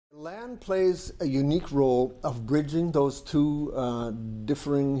ELAN plays a unique role of bridging those two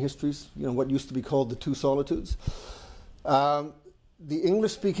differing histories, what used to be called the two solitudes. The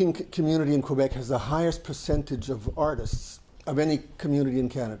English-speaking community in Quebec has the highest percentage of artists of any community in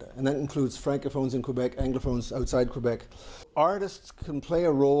Canada, and that includes francophones in Quebec, anglophones outside Quebec. Artists can play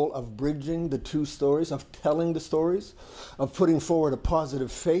a role of bridging the two stories, of telling the stories, of putting forward a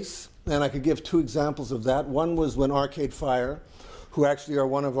positive face, and I could give two examples of that. One was when Arcade Fire, who actually are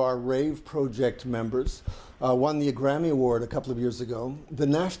one of our RAEV project members, won the Grammy Award a couple of years ago. The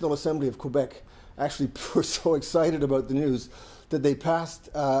National Assembly of Quebec actually were so excited about the news that they passed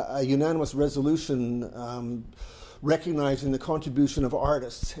a unanimous resolution recognizing the contribution of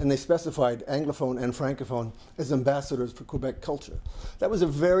artists, and they specified anglophone and francophone as ambassadors for Quebec culture. That was a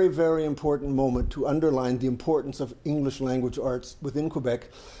very, very important moment to underline the importance of English language arts within Quebec,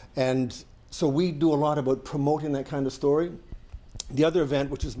 and so we do a lot about promoting that kind of story. The other event,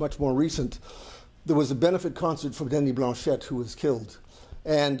 which is much more recent, there was a benefit concert for Denis Blanchette, who was killed,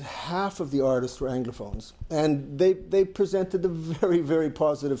 and half of the artists were anglophones. And they presented the very, very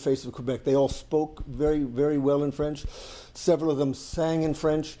positive face of Quebec. They all spoke very, very well in French. Several of them sang in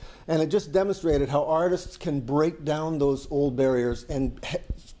French. And it just demonstrated how artists can break down those old barriers and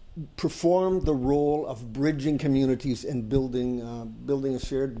perform the role of bridging communities and building a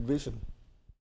shared vision.